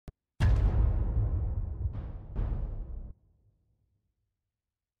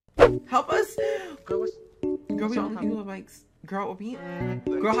Help us! Girl, Girl, we don't do mics. Girl,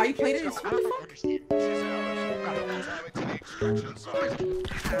 girl, how you play this? What the fuck?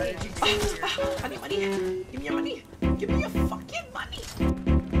 I need money. Give me your money. Give me your fucking money.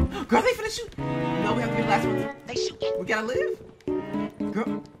 Girl, they finna shoot. No, we have to be the last ones. They shooting. We gotta live.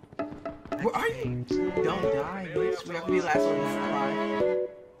 Girl, where are you? Don't die, bitch. We have to be the last ones.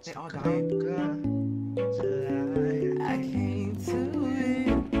 They all died. I came to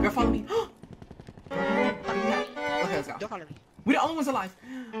it. Girl, follow me. Okay, let's go. Don't follow me. We're the only ones alive.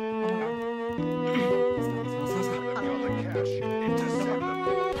 Oh my god.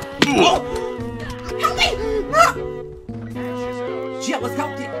 Whoa! Help me! No! Gia, let's go.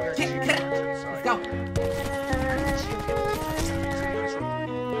 Get it. Let's go.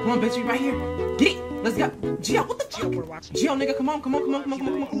 Come on, bitch. We right here. Get it. Let's go. Gia, what the fuck? Gia, nigga, come on.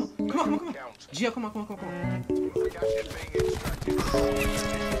 Gia, come on.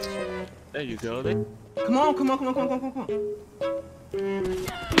 There you go, then. Come on.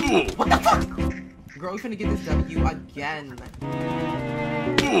 What the fuck? Girl, we finna get this W again.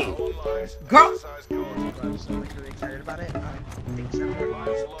 Girl!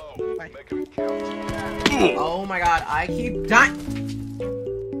 Oh my god, I keep dying.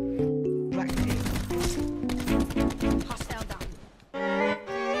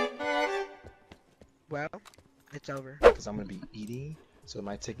 Well, it's over. Because I'm gonna be eating, so it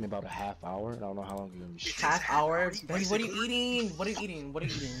might take me about a half hour. I don't know how long you're gonna be. Half hour? Baby, what are you eating? What are you eating?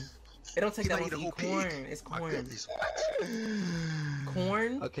 It don't take that long to eat corn. It's corn.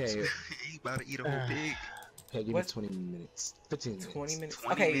 Corn? Okay. You about to eat a whole pig. Okay, give me 20 minutes. 15 minutes. 20 minutes.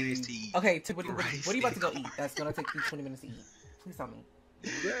 20 Okay. minutes to eat. Okay, what are you about to go eat? That's gonna take you 20 minutes to eat. Please tell me.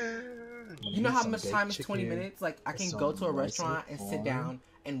 You know how much time is 20 minutes? Like, I can go to a restaurant and sit down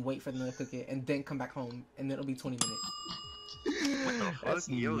and wait for them to cook it and then come back home and then it'll be 20 minutes. What the fuck? That's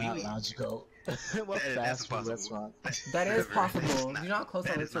not logical. What fast food restaurant? That is possible. You know how close I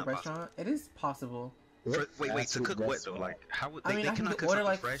That live is to a not restaurant? It is possible. Wait, to cook what though? Like, how would they, I mean, they I can cannot cook order something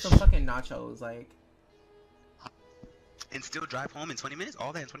like fresh some fucking nachos, like. and still drive home in 20 minutes?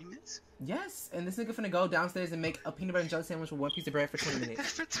 All that in 20 minutes? Yes, and this nigga finna go downstairs and make a peanut butter and jelly sandwich with one piece of bread for 20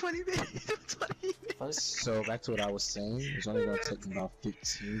 minutes. For 20 minutes? 20 minutes? So back to what I was saying. It's only gonna take me about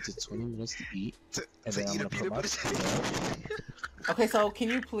 15 to 20 minutes to eat, and then I'm gonna put my food up. Okay, so can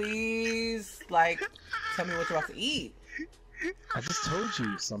you please, like, tell me what you're about to eat? I just told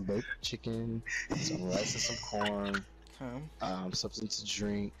you some baked chicken, some rice and some corn, something to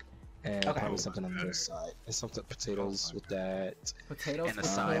drink, and probably something on the other side, and some potatoes with that. Potatoes, And a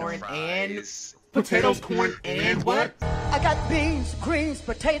side corn, of and fries. potatoes, corn, and what? I got beans, greens,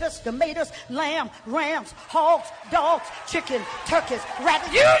 potatoes, tomatoes, lamb, rams, hogs, dogs, chicken, turkeys,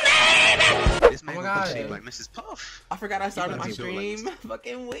 rabbits, you name it! This man Oh my gonna God. shape like Mrs. Puff. I forgot I started my You feel like- stream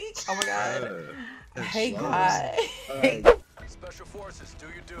fucking week. Oh my god. Hey Alright. guys. Special forces, do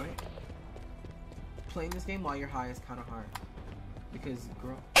your duty. Playing this game while you're high is kind of hard. Because,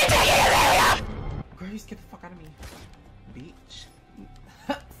 girl, you scared the fuck out of me. Bitch.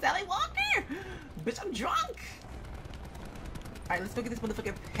 Sally Walker! Bitch, I'm drunk! Alright, let's go get this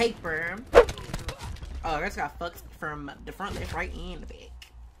motherfucking paper. Oh, I just got fucked from the front left, right, and the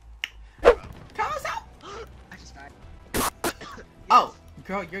back. Call us out! I just died. Oh,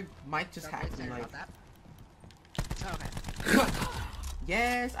 girl, your mic just hacked me, like... Okay.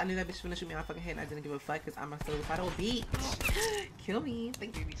 Yes, I knew that bitch was gonna shoot me on my fucking head and I didn't give a fuck because I'm a suicidal bitch. Kill me.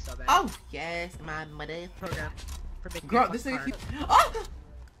 Thank you. Made me so bad. Oh, yes, my mother. Program for making Girl, me this fuck nigga hard. keep... Oh!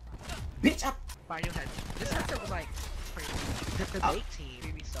 Bitch, I... Fire your head. This episode was like crazy. The debate team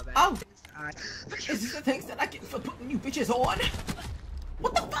made me so bad. Oh! I... Is this the things that I get for putting you bitches on?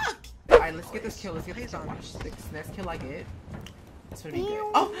 What the fuck? Alright, let's get this kill. Let's get this kill. Watch this next kill I get. It's gonna be good.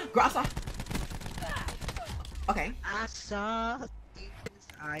 Oh! Girl, I saw... Okay. I saw things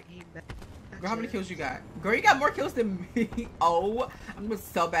I Girl, how many kills you got? Girl, you got more kills than me. Oh, I'm doing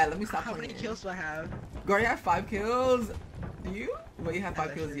so bad. Let me stop How playing. many kills do I have? Girl, you have 5 kills. Do you? Well, you have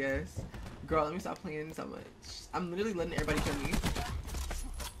 5 kills, yes. Girl, let me stop playing so much. I'm literally letting everybody kill me.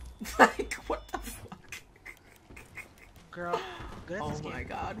 Like, what the fuck? Girl, good at Oh this my game.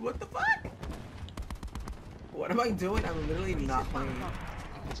 god, what the fuck? What am I doing? I'm literally not playing.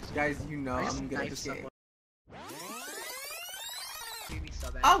 Guys, you know I just I'm good at knifed this game. someone. Made me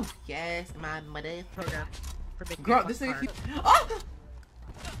so bad. Oh, yes, my mother. Program for making Girl, me this fuck nigga hard. keep... Oh!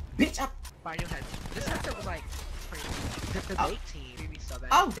 Bitch, I... Fire your head. This episode was like crazy. The debate team made me so bad.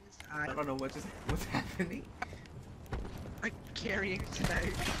 Oh! I... I don't know what's happening. I'm carrying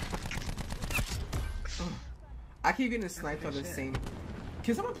tonight. I keep getting sniped on the same...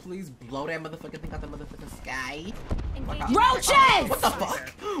 Can someone please blow that motherfucking thing out the motherfucking sky? Roaches! What the fuck?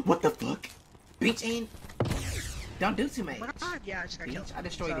 What the fuck? Bitch ain't. Don't do too much. Oh my god, yeah, I just got killed. Bitch, I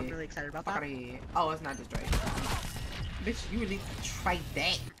destroyed so it. I'm really excited about Fuck that. out of here. Oh, it's not destroyed. Bitch, you really tried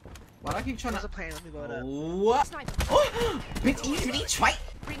that. Why do I keep trying There's to? a plane, let me blow it up. What? Sniper. Oh, bitch, you really tried.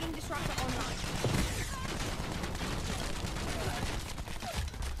 Bringing disruptor online.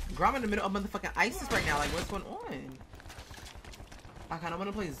 Girl, I'm in the middle of motherfucking ISIS right now. Like, what's going on? I kind of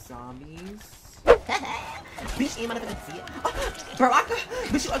want to play zombies. Bitch, ain't motherfucking see it. Oh, Baraka!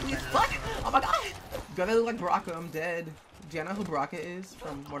 Bitch, you ugly as fuck! Oh my god! Girl, they look like Baraka. I'm dead. Do you know who Baraka is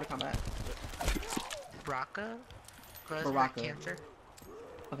from Mortal Kombat? Baraka? Baraka. Cancer?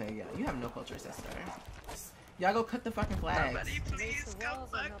 Okay, yeah, you have no culture, sister. Y'all go cut the fucking flags. Somebody please come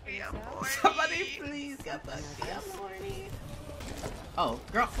fuck me. I'm horny. Somebody please get fuck me. I'm horny. Oh,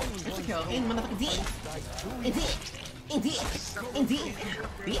 girl, get your kill. In motherfucking D. Indeed.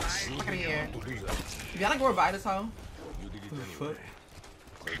 Bitch, fuck out of here. You gotta go revive this hoe. What?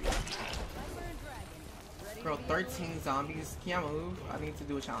 Girl, 13 zombies. Can y'all move? I need to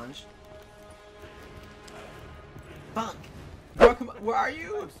do a challenge. Fuck. Girl, come on. Where are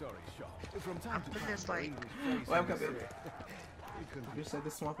you? I'm in this like... Wait, I'm coming. You said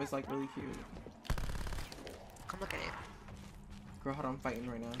this swamp is like really cute. Come look at it. Girl, hold on, I'm fighting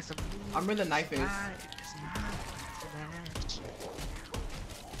right now. It's a I'm where the knife is. It's not a match.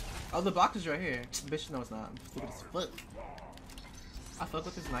 Oh, the box is right here. Bitch, no, it's not. I'm stupid as fuck. I fuck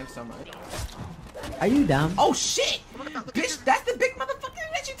with this knife so much. Are you dumb? Oh shit! Bitch, that's the big motherfucker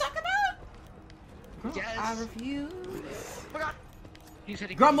that you talking about? Girl, Yes. I refuse. Oh my god! He's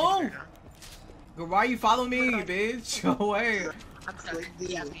hitting Girl, me move! right now. Girl, why are you following me, bitch? Go away. I'm stuck.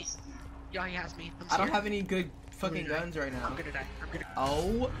 He has me. Yeah, he has me. I'm I don't scared. have any good fucking guns right now. I'm gonna die. I'm gonna...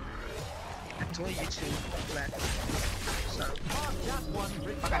 Oh. I told you to. But... So...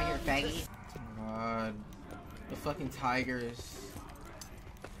 Fuck out of here, faggot. Oh my god. The fucking tigers.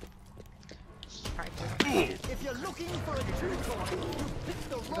 If you're looking for a tutor, you picked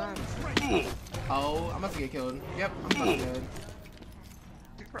the wrong friend. Oh, I'm about to get killed. Yep, I'm fucking dead.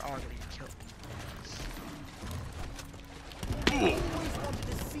 I think we're all gonna get killed. Always wanted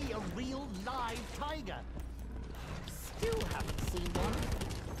to see a real live tiger. Still haven't seen one.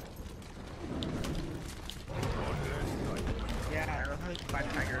 Yeah, I don't have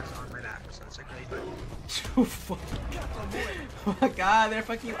 5 tigers on my map, so it's like really fun. Oh my god, they're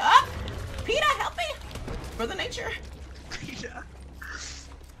fucking you up! Peter, help me! Brother Nature! Yeah.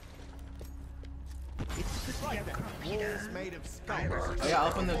 Walls made of skulls. Oh yeah,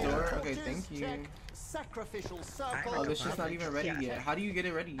 open the door. Okay, thank you. Check. Sacrificial circle. Oh, this shit's not even ready yet. How do you get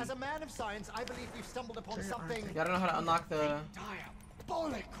it ready? As a man of science, I believe we've stumbled upon something Y'all don't know how to unlock the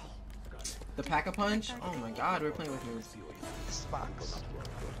diabolical. Pack-a-Punch? Oh my god, we're playing with moves. This box.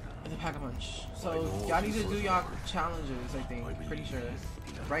 The Pack-a-Punch. So, y'all need to do y'all challenges, I think. Pretty sure.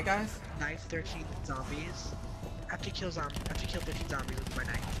 Right, guys? Knife 13 zombies. After you kill 13 zombies with my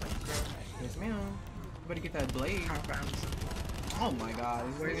knife. Like, girl, Yes, ma'am. You better get that blade. power rounds. Oh my god,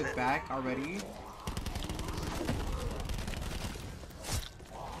 this Where is nigga's it? back already.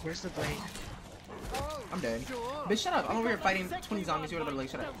 Where's the blade? I'm dead. Bitch, shut up. I'm over here fighting 20 zombies. You better like,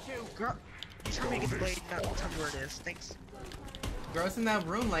 shut up. Girl, you tell me to get the blade, not tell me where it is. Thanks. Girl, it's in that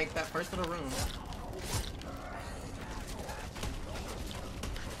room, like, that first little room.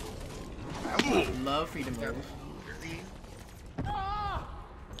 I would love for you to move.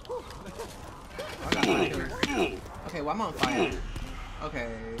 I got fighters. Okay, well, I'm on fire. Okay.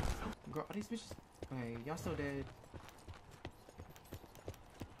 Girl, are these bitches? Okay, y'all still dead.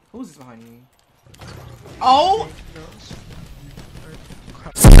 Who's this behind me? Oh!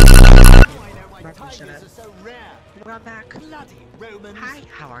 Why tigers are so rare. I'm back. Bloody Romans. Hi,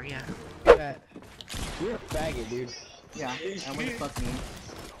 how are ya? You're a faggot, dude. Yeah, and when the fuck me.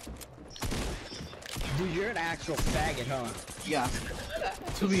 Dude, you're an actual faggot, huh? Yeah.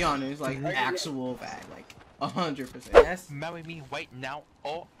 To be honest, like, actual bag, like, 100%. Yes? Marry me right now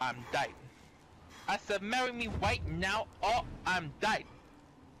or I'm dead. I said marry me right now or I'm dead.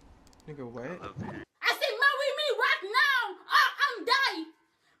 Nigga, what?